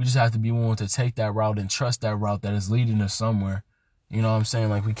 We just have to be willing to take that route and trust that route that is leading us somewhere. You know what I'm saying?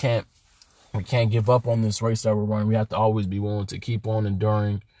 Like, we can't give up on this race that we're running. We have to always be willing to keep on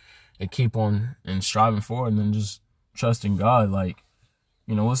enduring and keep on and striving forward, and then just trusting God. Like,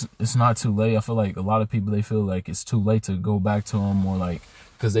 you know, it's not too late. I feel like a lot of people, they feel like it's too late to go back to him, or like,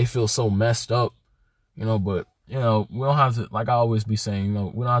 because they feel so messed up, you know. But, you know, we don't have to, like I always be saying, you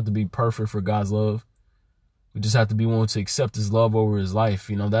know, we don't have to be perfect for God's love. We just have to be willing to accept his love over his life.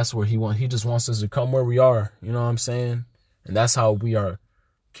 You know, that's where he just wants us to come where we are. You know what I'm saying? And that's how we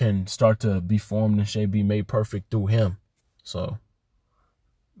can start to be formed and shaped, be made perfect through him. So,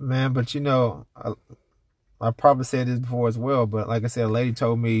 man, but you know, I probably said this before as well, but like I said, a lady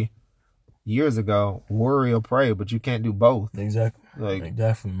told me years ago, worry or pray, but you can't do both. Exactly. Like,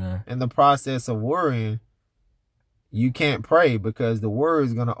 definitely, man. In the process of worrying, you can't pray because the worry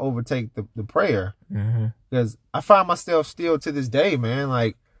is going to overtake the prayer. Mm-hmm. Because I find myself still to this day, man,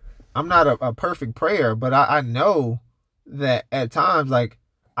 like, I'm not a perfect prayer, but I know that at times, like,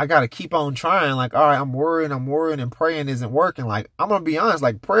 I got to keep on trying. Like, all right, I'm worrying and praying isn't working. Like, I'm going to be honest,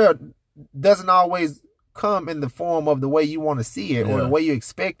 like, prayer doesn't always come in the form of the way you want to see it or the way you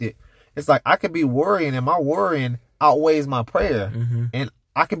expect it. It's like, I could be worrying and my worrying outweighs my prayer. Mm-hmm. And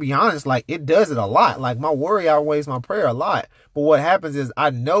I can be honest, like, it does it a lot. Like, my worry outweighs my prayer a lot. But what happens is I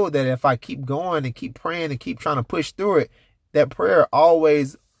know that if I keep going and keep praying and keep trying to push through it, that prayer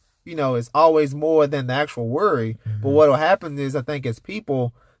always, you know, is always more than the actual worry. Mm-hmm. But what will happen is, I think as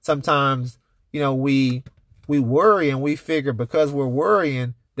people, sometimes, you know, we worry and we figure because we're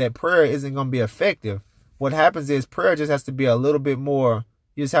worrying that prayer isn't going to be effective. What happens is prayer just has to be a little bit more.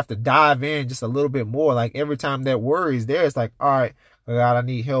 You just have to dive in just a little bit more. Like, every time that worry is there, it's like, all right, God, I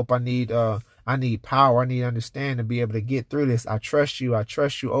need help. I need power. I need understanding to be able to get through this. I trust you. I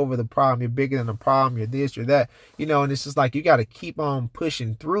trust you over the problem. You're bigger than the problem. You're this, you're that, you know, and it's just like, you got to keep on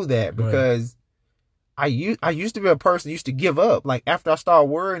pushing through that because I used to be a person who used to give up. Like, after I start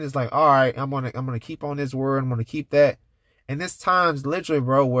worrying, it's like, all right, I'm going to keep on this word. I'm going to keep that. And there's times literally,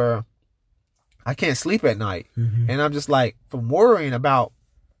 bro, where I can't sleep at night. Mm-hmm. And I'm just like, from worrying about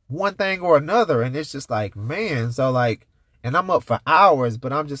one thing or another. And it's just like, man, so like, and I'm up for hours,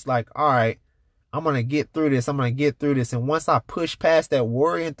 but I'm just like, all right, I'm going to get through this. I'm going to get through this. And once I push past that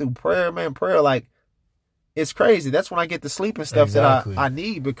worrying through prayer, man, prayer, like, it's crazy. That's when I get the sleep and stuff that I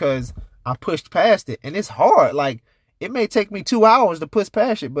need because I pushed past it. And it's hard. Like, it may take me 2 hours to push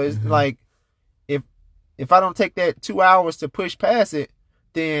past it, but it's like, if I don't take that 2 hours to push past it,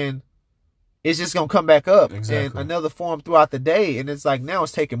 then it's just going to come back up in another form throughout the day. And it's like, now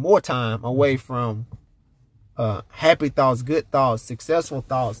it's taking more time away from happy thoughts, good thoughts, successful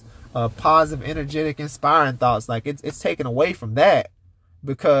thoughts, positive, energetic, inspiring thoughts. Like, it's taken away from that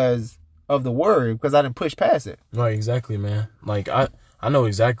because of the worry, because I didn't push past it. Right, exactly, man. Like, I know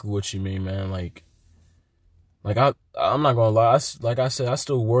exactly what you mean, man. Like I'm not gonna lie. Like I said, I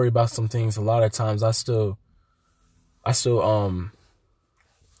still worry about some things. A lot of times, I still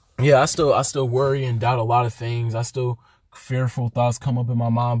worry and doubt a lot of things. I still fearful thoughts come up in my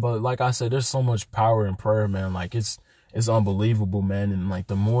mind. But like I said, there's so much power in prayer, man. Like, it's unbelievable, man. And like,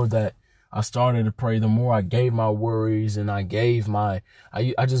 the more that I started to pray, the more I gave my worries and I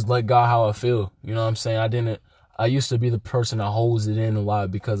just let God how I feel. You know what I'm saying? I used to be the person that holds it in a lot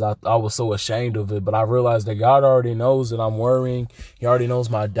because I was so ashamed of it. But I realized that God already knows that I'm worrying. He already knows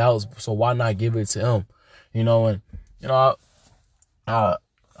my doubts. So why not give it to him? You know, and, you know,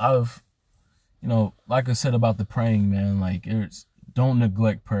 I've, you know, like I said about the praying, man, like, don't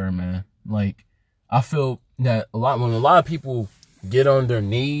neglect prayer, man. Like, I feel that when a lot of people get on their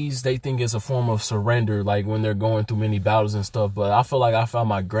knees, they think it's a form of surrender, like when they're going through many battles and stuff. But I feel like I found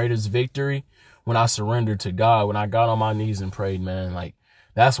my greatest victory when I surrendered to God, when I got on my knees and prayed, man. Like,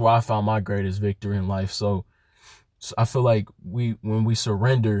 that's where I found my greatest victory in life. So I feel like when we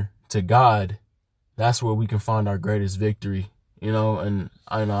surrender to God, that's where we can find our greatest victory, you know. And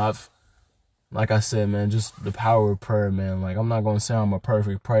I know like I said, man, just the power of prayer, man. Like, I'm not going to say I'm a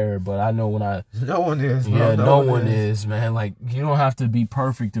perfect prayer, but I know no one is, bro. Yeah, no one is, man. Like, you don't have to be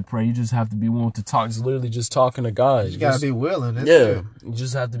perfect to pray. You just have to be willing to talk. It's literally just talking to God. You got to be willing. That's it. You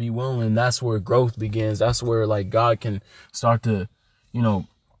just have to be willing. That's where growth begins. That's where, like, God can start to, you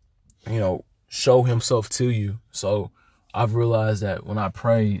know, show himself to you. So I've realized that when I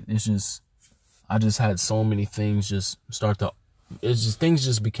pray, I just had so many things just start to, things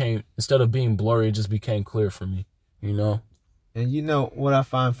just became, instead of being blurry, it just became clear for me, you know? And you know what I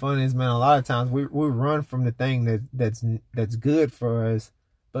find funny is, man, a lot of times we run from the thing that's good for us,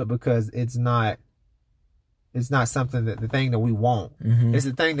 but because it's not something that the thing that we want. Mm-hmm. It's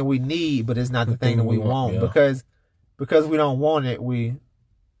the thing that we need, but it's not the thing that we want. Yeah. Because we don't want it, we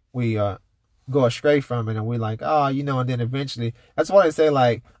go astray from it, and we're like, oh, you know, and then eventually, that's why they say,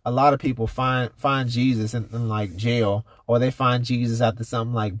 like, a lot of people find Jesus in like jail, or they find Jesus after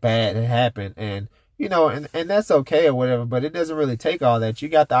something like bad had happened, and you know, and that's okay or whatever, but it doesn't really take all that. You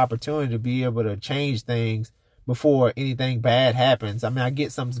got the opportunity to be able to change things before anything bad happens. I mean, I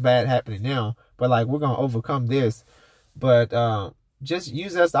get something's bad happening now, but like, we're going to overcome this. But just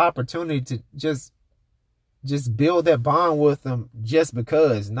use that as the opportunity to just build that bond with them, just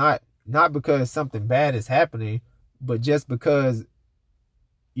because, not because something bad is happening, but just because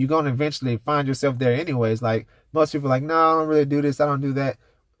you're going to eventually find yourself there anyways. Like, most people are like, no, I don't really do this, I don't do that.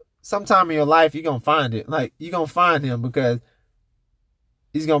 Sometime in your life, you're going to find it. Like, you're going to find him, because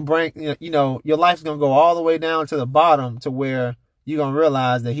he's going to bring, you know, your life's going to go all the way down to the bottom, to where you're going to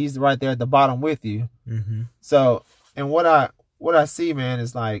realize that he's right there at the bottom with you. Mm-hmm. So, and what I see, man,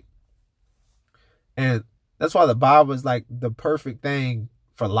 is like, and that's why the Bible is like the perfect thing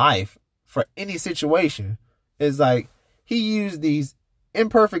for life, for any situation. Is like, he used these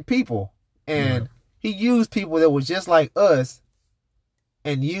imperfect people, and he used people that was just like us,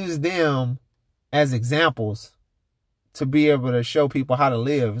 and used them as examples to be able to show people how to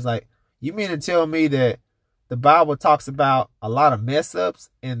live. It's like, you mean to tell me that the Bible talks about a lot of mess ups,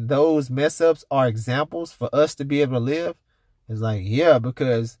 and those mess ups are examples for us to be able to live? It's like, yeah,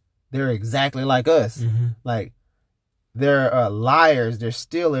 because they're exactly like us. Mm-hmm. Like, they're liars, they're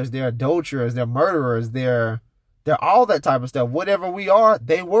stealers, they're adulterers, they're murderers, they're all that type of stuff. Whatever we are,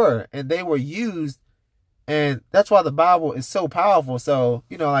 they were, and they were used. And that's why the Bible is so powerful. So,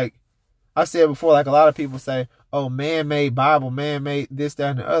 you know, like I said before, like, a lot of people say, oh, man-made Bible, man-made this, that,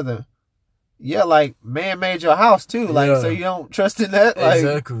 and the other. Yeah, like, man made your house too. Like, so you don't trust in that? Like,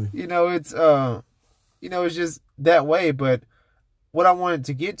 exactly. You know, it's it's just that way. But what I wanted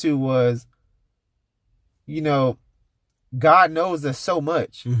to get to was, you know, God knows us so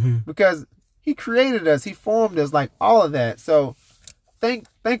much, because he created us, he formed us, like, all of that. So think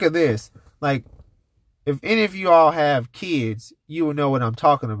of this. Like, if any of you all have kids, you will know what I'm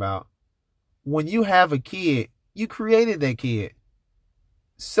talking about. When you have a kid, you created that kid.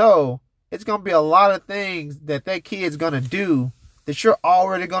 So it's going to be a lot of things that kid's going to do that you're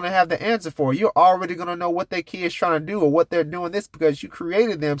already going to have the answer for. You're already going to know what that kid's trying to do or what they're doing this, because you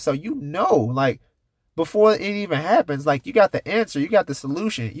created them. So you know, like, before it even happens, like, you got the answer, you got the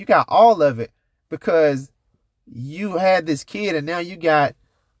solution, you got all of it, because you had this kid, and now you got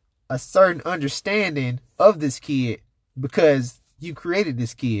a certain understanding of this kid because you created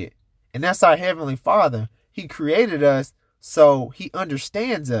this kid. And that's our Heavenly Father. He created us, so he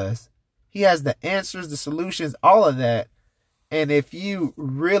understands us. He has the answers, the solutions, all of that. And if you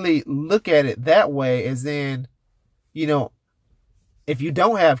really look at it that way, as in, you know, if you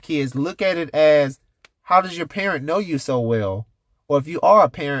don't have kids, look at it as, how does your parent know you so well? Or if you are a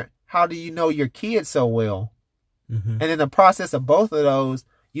parent, how do you know your kid so well? And in the process of both of those,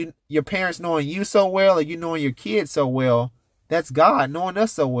 your parents knowing you so well, or you knowing your kids so well, that's God knowing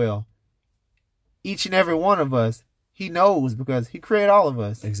us so well. Each and every one of us, he knows, because he created all of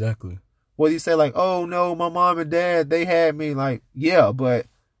us. Exactly. Whether you say, like, oh no, my mom and dad, they had me, like, yeah, but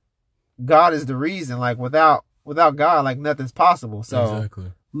God is the reason. Like, without God, like, nothing's possible. So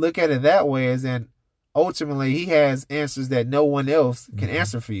look at it that way, as in, ultimately, he has answers that no one else can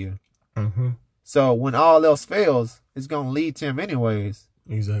answer for you. So when all else fails, it's going to lead to him anyways.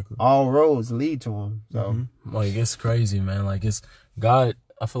 Exactly. All roads lead to him. So, like, it's crazy, man. Like, it's God.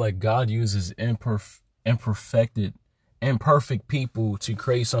 I feel like God uses imperfect people to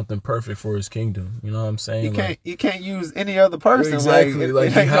create something perfect for his kingdom. You know what I'm saying? You can't use any other person. Exactly.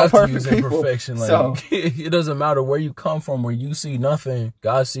 Like, you have to use imperfection. Like, so, it doesn't matter where you come from, where you see nothing,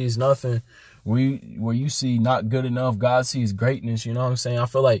 God sees nothing. Where you see not good enough, God sees greatness. You know what I'm saying? I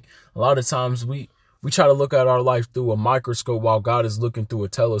feel like a lot of times we try to look at our life through a microscope while God is looking through a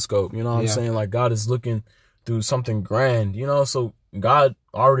telescope. You know what I'm saying? Like, God is looking through something grand, you know? So God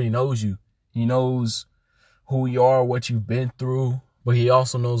already knows you. He knows who you are, what you've been through, but he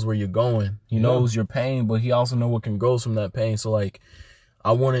also knows where you're going. He knows your pain, but he also knows what can grow from that pain. So, like,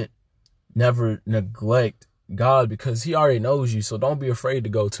 I wouldn't never neglect God, because he already knows you. So don't be afraid to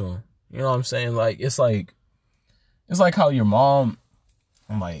go to him. You know what I'm saying? Like, it's like how your mom,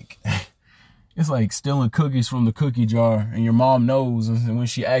 like, it's like stealing cookies from the cookie jar, and your mom knows, and when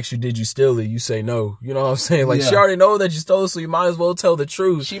she asks you, did you steal it? You say no. You know what I'm saying? Like, she already knows that you stole it, so you might as well tell the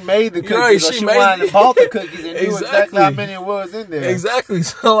truth. She made the cookies, she went and bought the cookies and knew exactly how many it was in there. Exactly.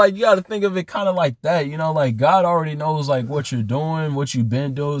 So, like, you got to think of it kind of like that. You know, like, God already knows, like, what you're doing, what you've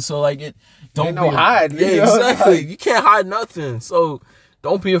been doing. So, like, ain't no hiding. Yeah, exactly. You can't hide nothing. So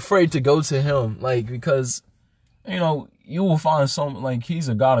don't be afraid to go to him, like, because, you know, you will find like, he's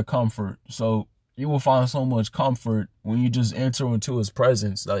a God of comfort. So you will find so much comfort when you just enter into his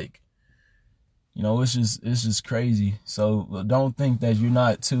presence. Like, you know, it's just crazy. So don't think that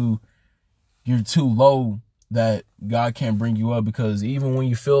you're you're too low, that God can't bring you up, because even when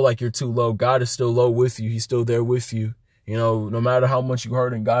you feel like you're too low, God is still low with you. He's still there with you. You know, no matter how much you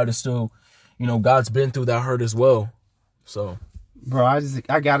hurt, and God is still, you know, God's been through that hurt as well. So, bro,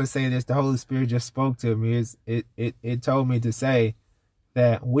 I gotta say this. The Holy Spirit just spoke to me. It told me to say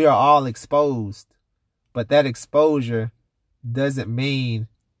that we are all exposed, but that exposure doesn't mean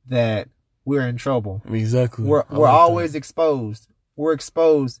that we're in trouble. Exactly. We're always exposed. We're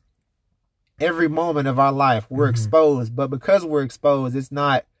exposed every moment of our life. We're exposed, but because we're exposed,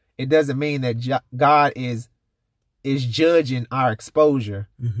 it doesn't mean that God is judging our exposure.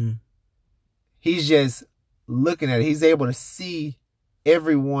 He's just looking at it. He's able to see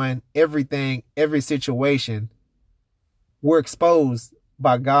everyone, everything, every situation. We're exposed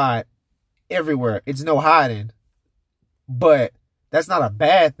by God everywhere. It's no hiding. But that's not a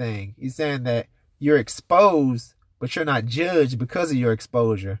bad thing. He's saying that you're exposed, but you're not judged because of your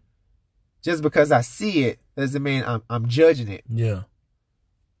exposure. Just because I see it doesn't mean I'm judging it. Yeah.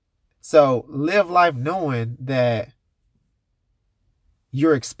 So live life knowing that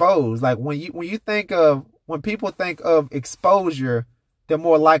you're exposed. Like when people think of exposure, they're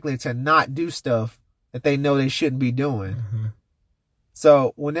more likely to not do stuff that they know they shouldn't be doing.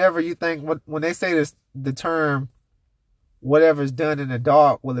 So whenever you think, when they say this, the term, whatever's done in the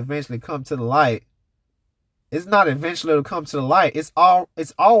dark will eventually come to the light, it's not eventually to come to the light. It's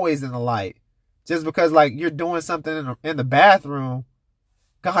always in the light. Just because like you're doing something in the bathroom,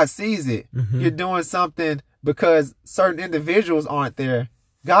 God sees it. You're doing something because certain individuals aren't there,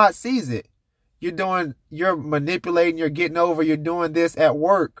 God sees it. You're manipulating, you're getting over, you're doing this at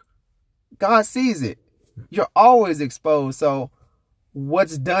work, God sees it. You're always exposed. So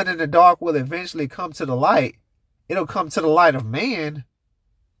what's done in the dark will eventually come to the light. It'll come to the light of man,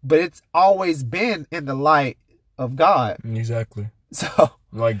 but it's always been in the light of God. Exactly. So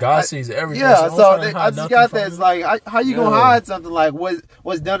like God sees everything. Yeah, so I just got that. It's like, how you gonna hide something like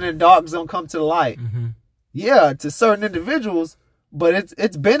what's done in the dark is gonna come to the light? Yeah, to certain individuals, but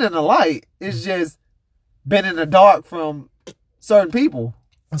it's been in the light. It's just been in the dark from certain people.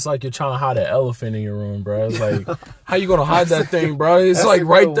 It's like you're trying to hide an elephant in your room, bro. It's like, how you gonna hide that thing, bro? It's like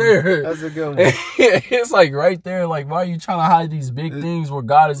right there. That's a good one. It's like right there. Like, why are you trying to hide these big things where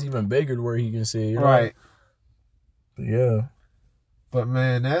God is even bigger to where He can see? You know? Right. But yeah. But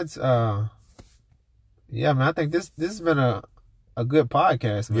man, that's man, I think this has been a good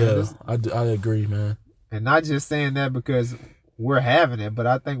podcast, man. Yeah, I agree, man. And not just saying that because we're having it, but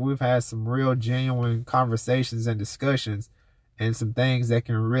I think we've had some real genuine conversations and discussions and some things that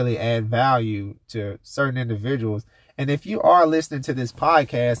can really add value to certain individuals. And if you are listening to this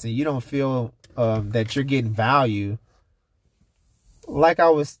podcast and you don't feel that you're getting value, like I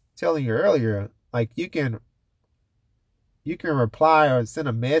was telling you earlier, like you can reply or send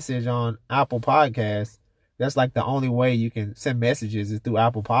a message on Apple Podcasts. That's like the only way you can send messages is through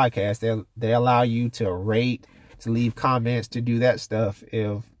Apple Podcasts. They allow you to rate, to leave comments, to do that stuff.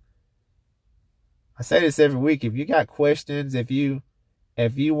 If I say this every week, if you got questions, if you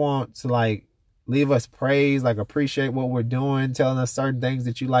want to like leave us praise, like appreciate what we're doing, telling us certain things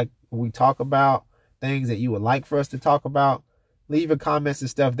that you like we talk about, things that you would like for us to talk about, leave your comments and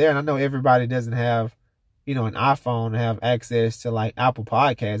stuff there. And I know everybody doesn't have, an iPhone and have access to like Apple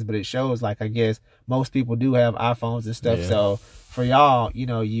Podcasts, but it shows like, I guess most people do have iPhones and stuff. Yeah. So for y'all,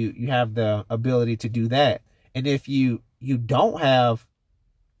 you have the ability to do that. And if you don't have,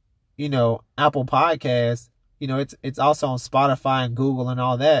 Apple Podcasts, it's also on Spotify and Google and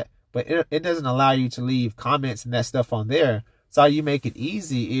all that, but it doesn't allow you to leave comments and that stuff on there. So how you make it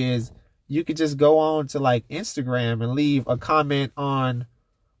easy is you could just go on to like Instagram and leave a comment on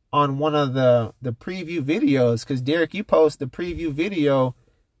one of the preview videos. Cause Derek, you post the preview video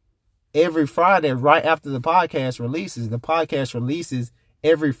every Friday right after the podcast releases. The podcast releases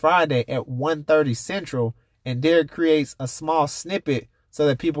every Friday at 1:30 Central, and Derek creates a small snippet so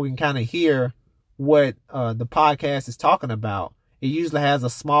that people can kind of hear what the podcast is talking about. It usually has a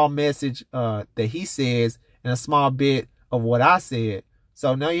small message that he says and a small bit of what I said.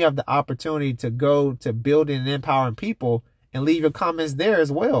 So now you have the opportunity to go to Building and Empowering People and leave your comments there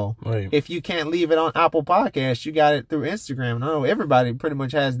as well. Right. If you can't leave it on Apple Podcasts, you got it through Instagram. And I know everybody pretty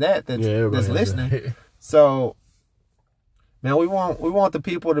much has that's listening. That. So, man, we want the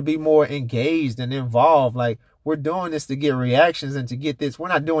people to be more engaged and involved. Like, we're doing this to get reactions and to get this. We're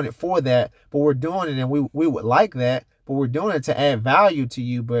not doing it for that, but we're doing it, and we would like that, but we're doing it to add value to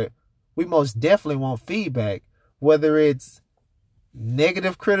you. But we most definitely want feedback, whether it's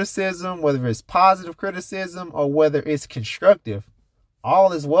negative criticism, whether it's positive criticism, or whether it's constructive.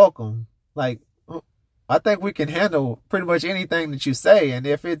 All is welcome. Like, I think we can handle pretty much anything that you say. And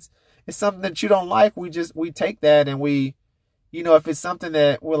if it's it's something that you don't like, we take that and we, if it's something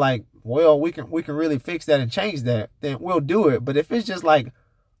that we're like, well, we can really fix that and change that, then we'll do it. But if it's just like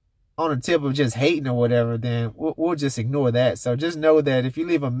on the tip of just hating or whatever, then we'll just ignore that. So just know that if you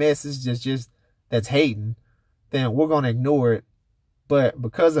leave a message that's hating, then we're going to ignore it. But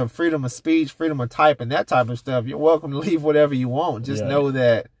because of freedom of speech, freedom of type, and that type of stuff, you're welcome to leave whatever you want. Just know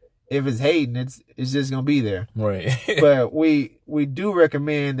that if it's hating, it's just going to be there. Right. But we do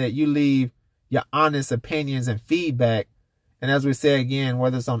recommend that you leave your honest opinions and feedback. And as we say again,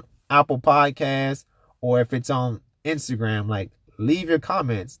 whether it's on Apple Podcasts or if it's on Instagram, like, leave your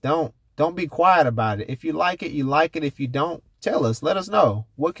comments. Don't be quiet about it. If you like it, you like it. If you don't, tell us. Let us know.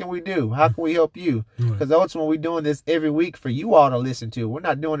 What can we do? How can we help you? Because ultimately, we're doing this every week for you all to listen to. We're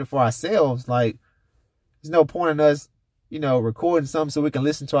not doing it for ourselves. Like, there's no point in us, recording something so we can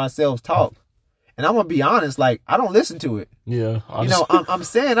listen to ourselves talk. And I'm gonna be honest, like, I don't listen to it. Yeah. I'm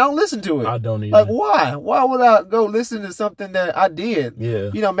saying I don't listen to it. I don't either. Like, why? Why would I go listen to something that I did?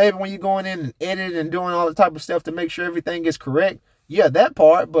 Yeah. Maybe when you're going in and editing and doing all the type of stuff to make sure everything is correct. Yeah, that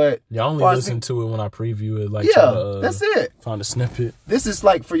part, but... Yeah, I only listen to it when I preview it. Like, that's it. Find a snippet. This is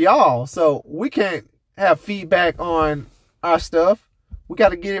like for y'all, so we can't have feedback on our stuff. We got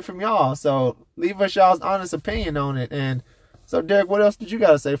to get it from y'all, so leave us y'all's honest opinion on it. And so, Derek, what else did you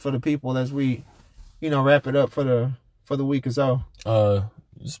got to say for the people as we, wrap it up for the week or so?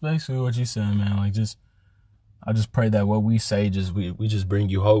 Just basically what you said, man. Like, I just pray that what we say, we just bring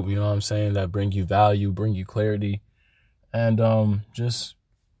you hope, you know what I'm saying? That bring you value, bring you clarity. And just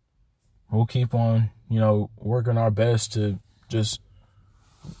we'll keep on, working our best to just,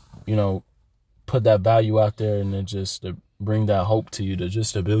 put that value out there and then just to bring that hope to you,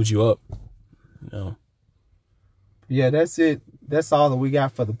 to build you up. Yeah, that's it. That's all that we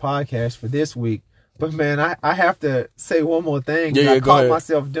got for the podcast for this week. But man, I have to say one more thing. I caught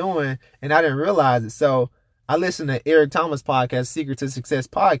myself doing and I didn't realize it. So I listen to Eric Thomas' podcast, Secret to Success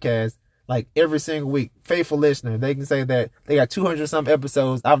podcast, like every single week. Faithful listener. They can say that they got 200 some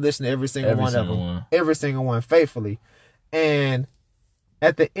episodes. I've listened to every single one of them. Every single one, faithfully. And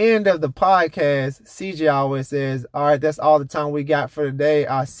at the end of the podcast, CJ always says, all right, that's all the time we got for today.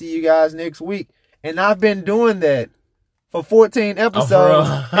 I'll see you guys next week. And I've been doing that for 14 episodes.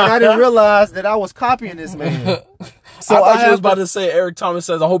 And I didn't realize that I was copying this man. So I thought you was about to say Eric Thomas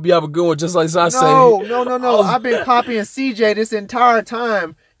says, I hope you have a good one, just like I say. No. I've been copying CJ this entire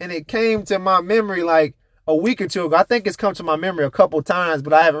time. And it came to my memory like a week or two ago. I think it's come to my memory a couple times,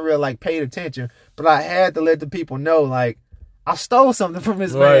 but I haven't really paid attention. But I had to let the people know, like, I stole something from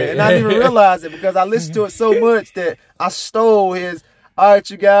this man. And I didn't even realize it because I listened to it so much that I stole his, all right,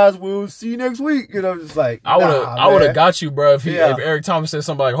 you guys, we'll see you next week. And I'm just like, I would have got you, bro, if Eric Thomas said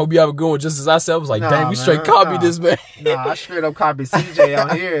something like, hope you have a good one, just as I said. I was like, dang, we straight copied this man. I straight up copied CJ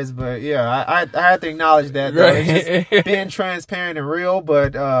on his, but yeah, I had to acknowledge that. It's just being transparent and real,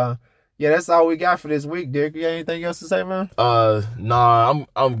 but yeah, that's all we got for this week, Dick. You got anything else to say, man? Nah,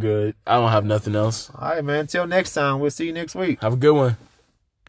 I'm good. I don't have nothing else. All right, man. Until next time, we'll see you next week. Have a good one.